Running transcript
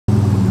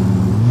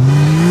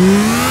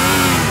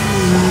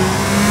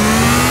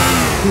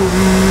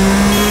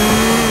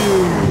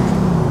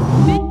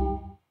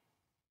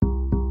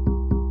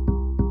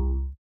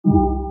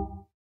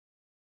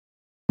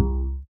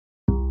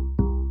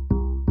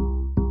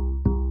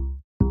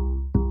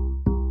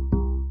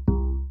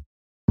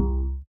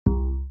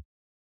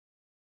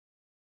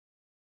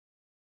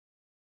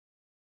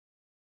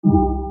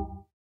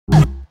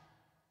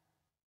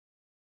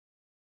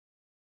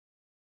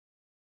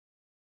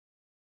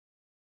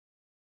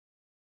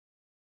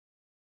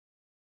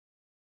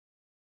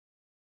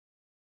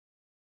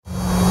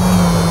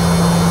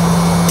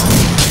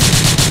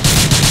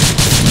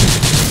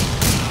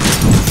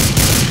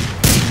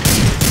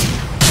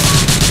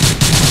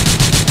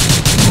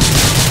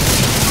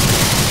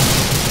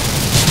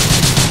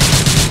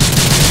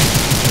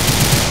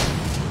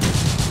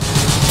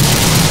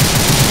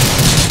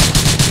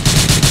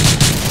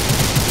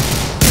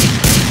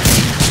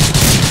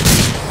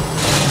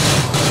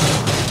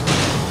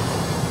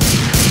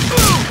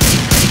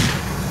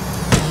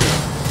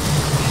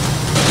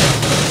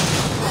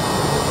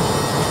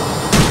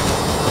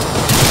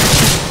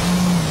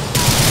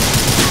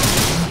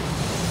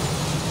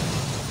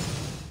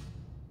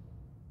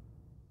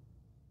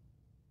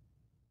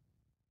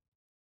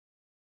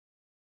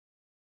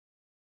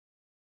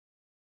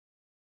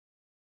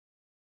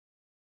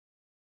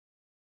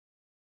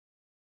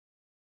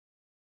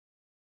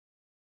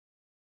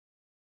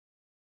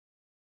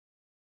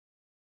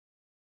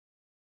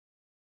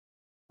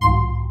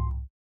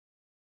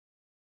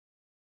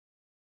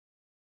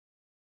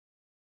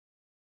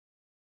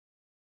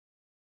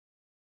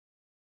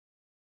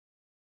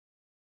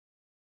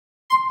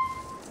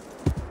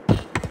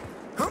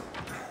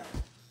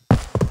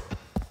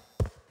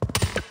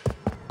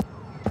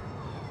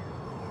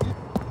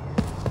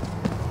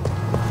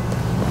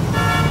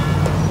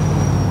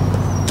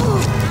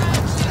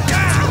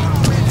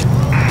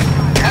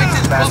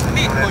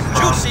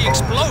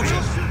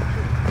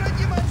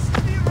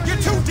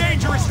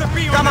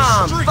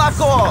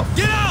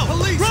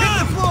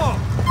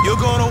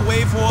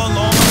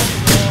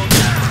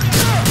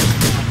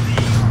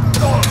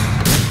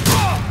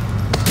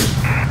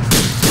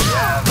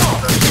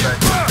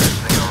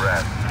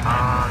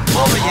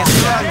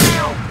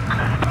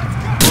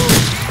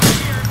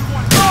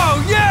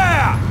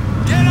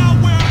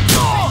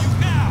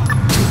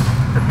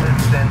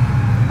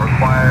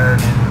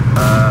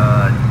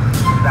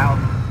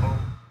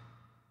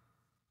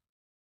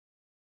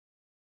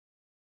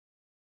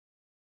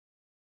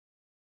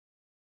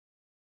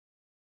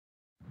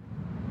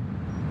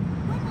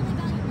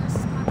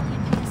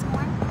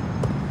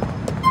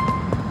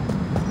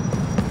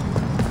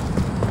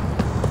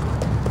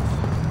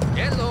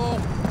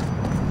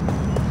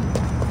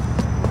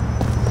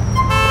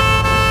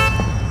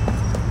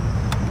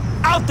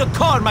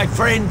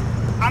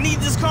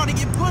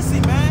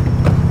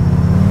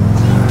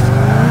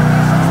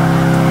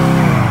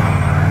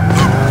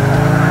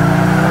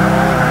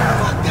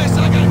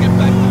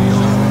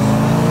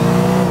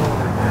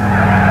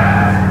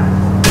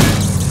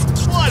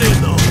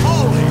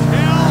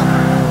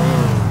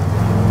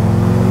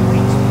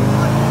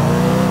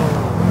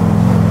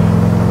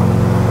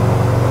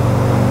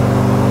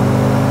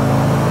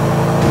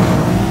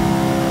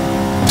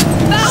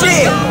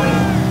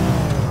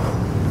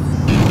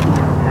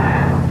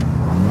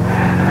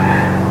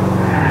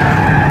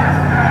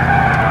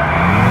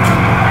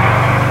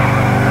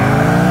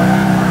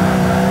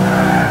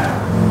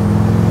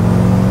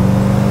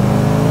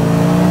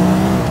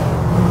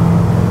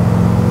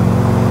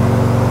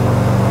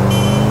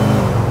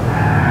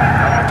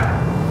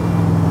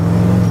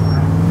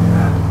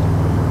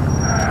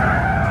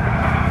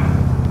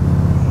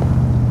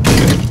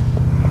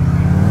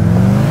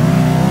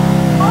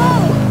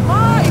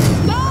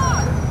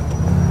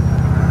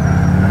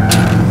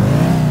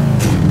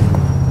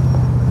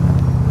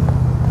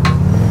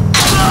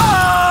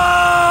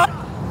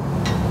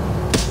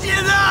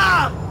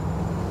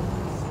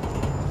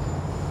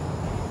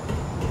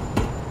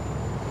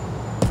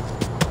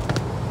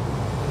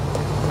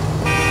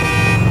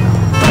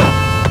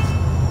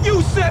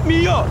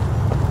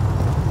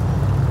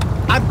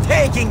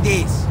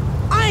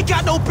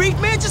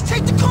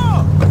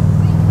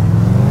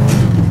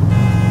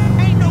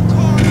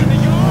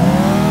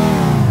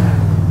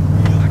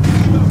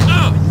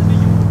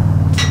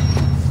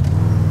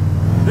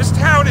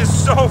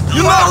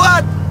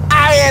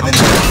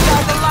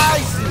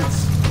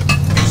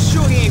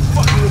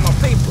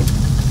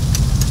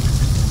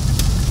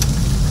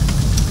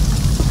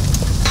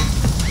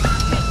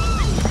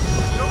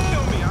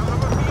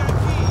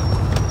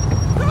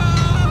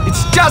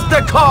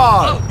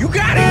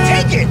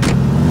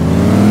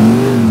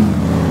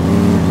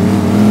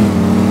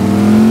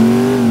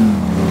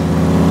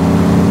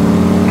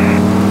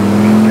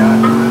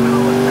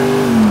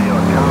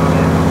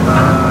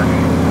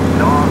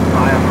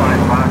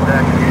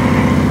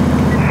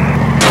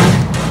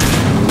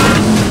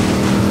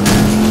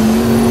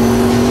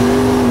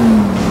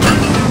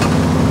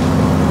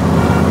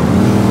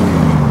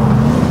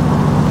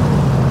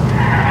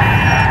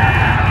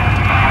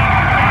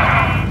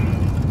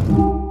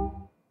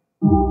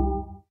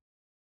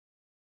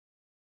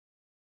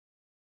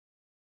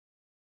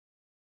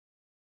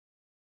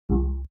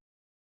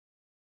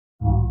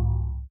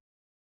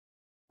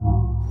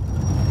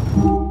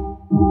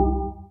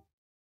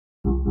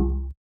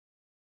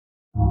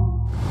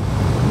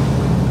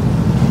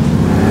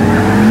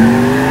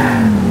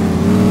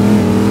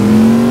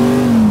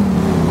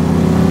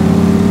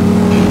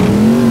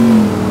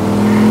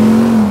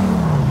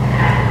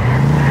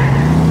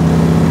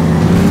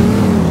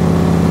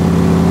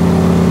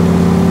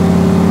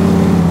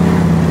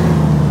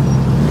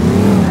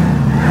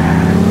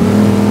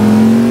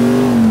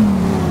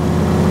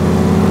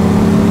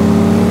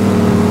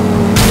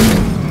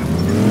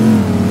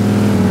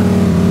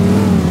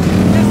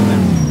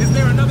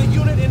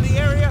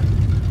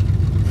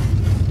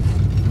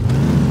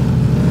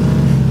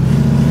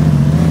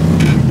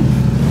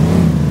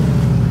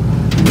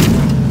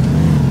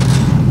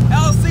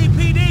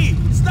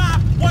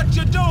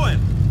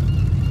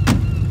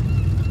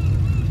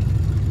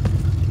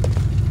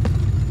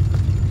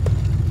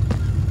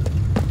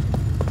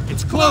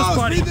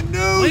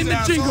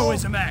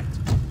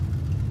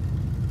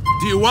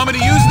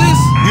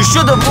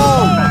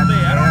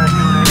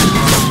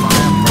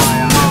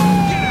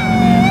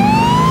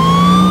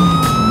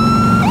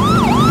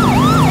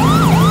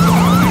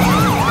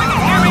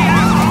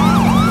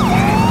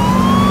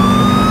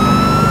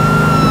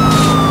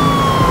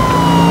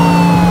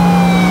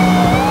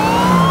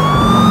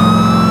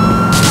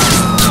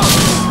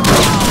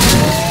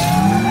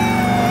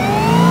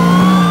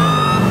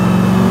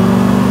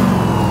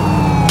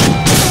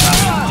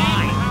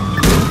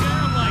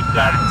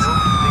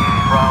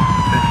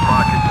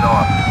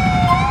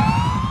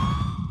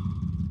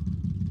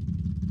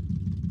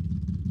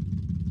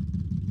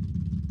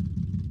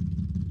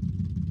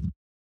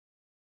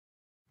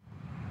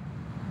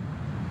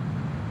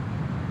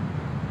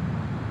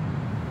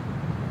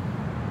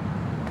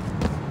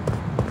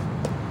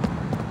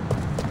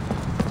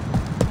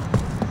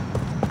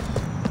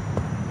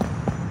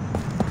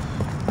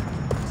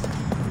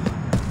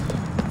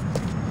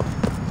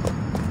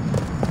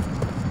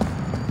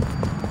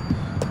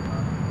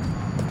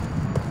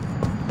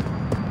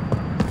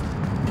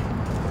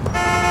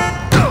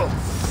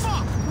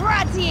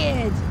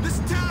did. This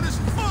town is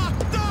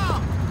fucked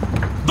up!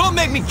 Don't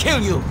make me kill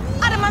you!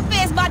 Out of my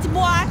face, body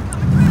boy.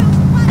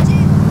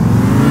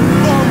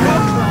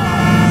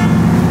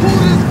 Who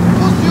this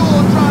pussy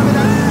all driving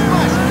that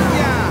smash?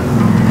 Yeah!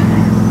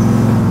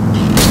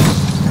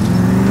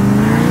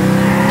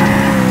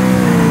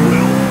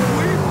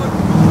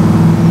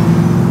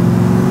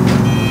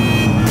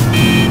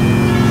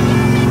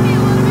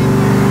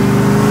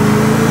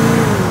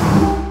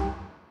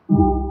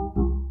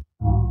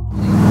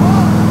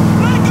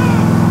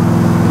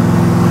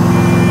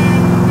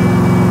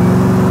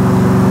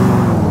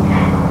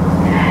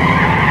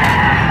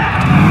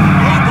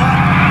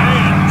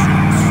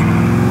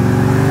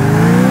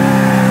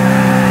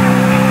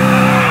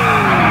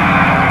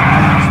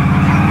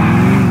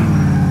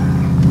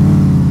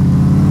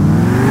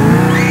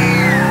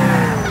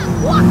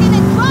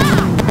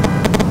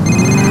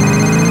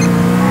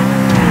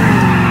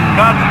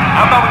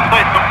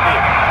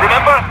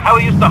 How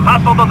we used to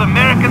hustle those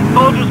American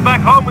soldiers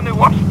back home when the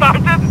war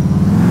started?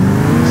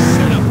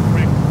 Shut up,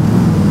 Rick.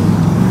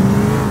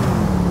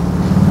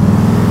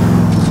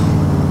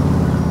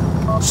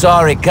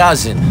 Sorry,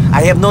 cousin.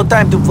 I have no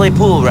time to play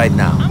pool right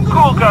now.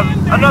 Cool, cousin.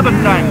 Another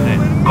time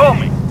then. Call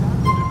me.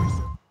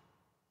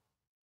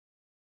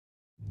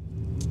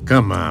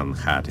 Come on,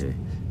 Hattie.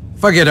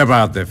 Forget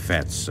about the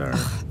fat serf.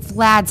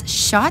 Vlad's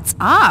shuts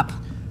up.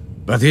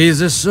 But he's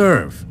a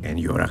serf, and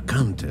you're a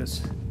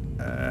countess.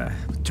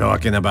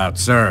 Talking about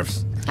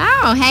serfs.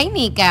 Oh, hey,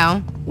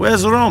 Nico.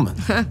 Where's Roman?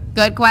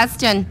 Good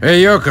question.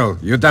 Hey, yokel,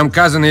 your dumb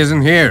cousin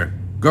isn't here.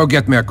 Go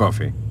get me a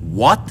coffee.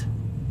 What?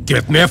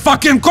 Get me a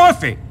fucking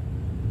coffee!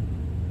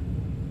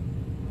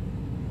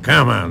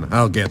 Come on,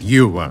 I'll get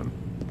you one.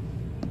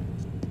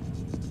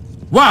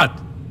 What?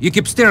 You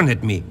keep staring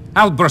at me.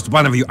 I'll burst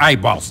one of your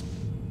eyeballs.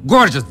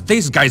 Gorgeous,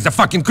 this guy's a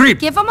fucking creep.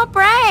 Give him a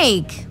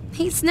break.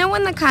 He's new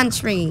in the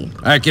country.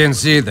 I can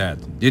see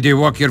that. Did he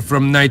walk here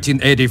from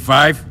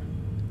 1985?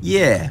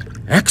 Yeah.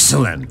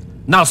 Excellent.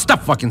 Now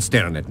stop fucking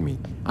staring at me.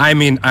 I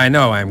mean, I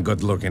know I'm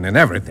good looking and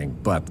everything,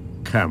 but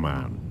come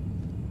on.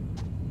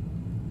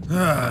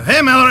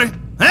 Hey, Mallory.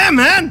 Hey,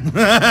 man.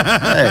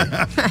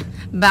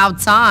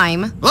 About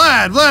time.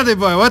 Vladdy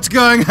boy, what's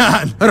going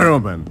on?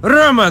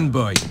 Roman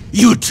boy,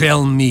 you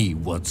tell me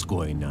what's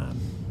going on.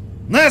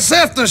 Nice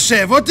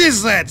aftershave. What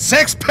is that?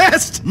 Sex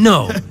pest?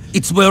 No,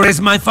 it's where is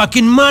my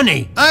fucking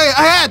money? I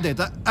had it.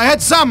 I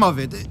had some of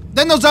it.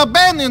 Then those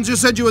Albanians you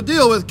said you would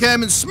deal with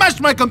came and smashed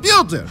my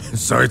computer.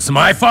 So it's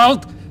my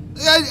fault?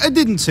 I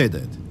didn't say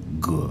that.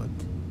 Good.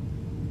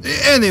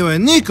 Anyway,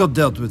 Nico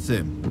dealt with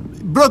him.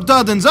 Broke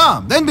Darden's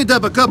arm, then beat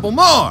up a couple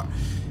more.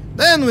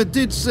 Then we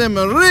teach them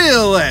a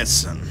real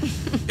lesson.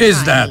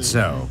 Is that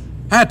so?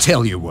 I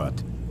tell you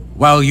what.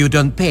 While you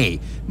don't pay,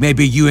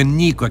 maybe you and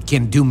Nico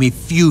can do me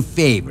few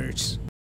favors.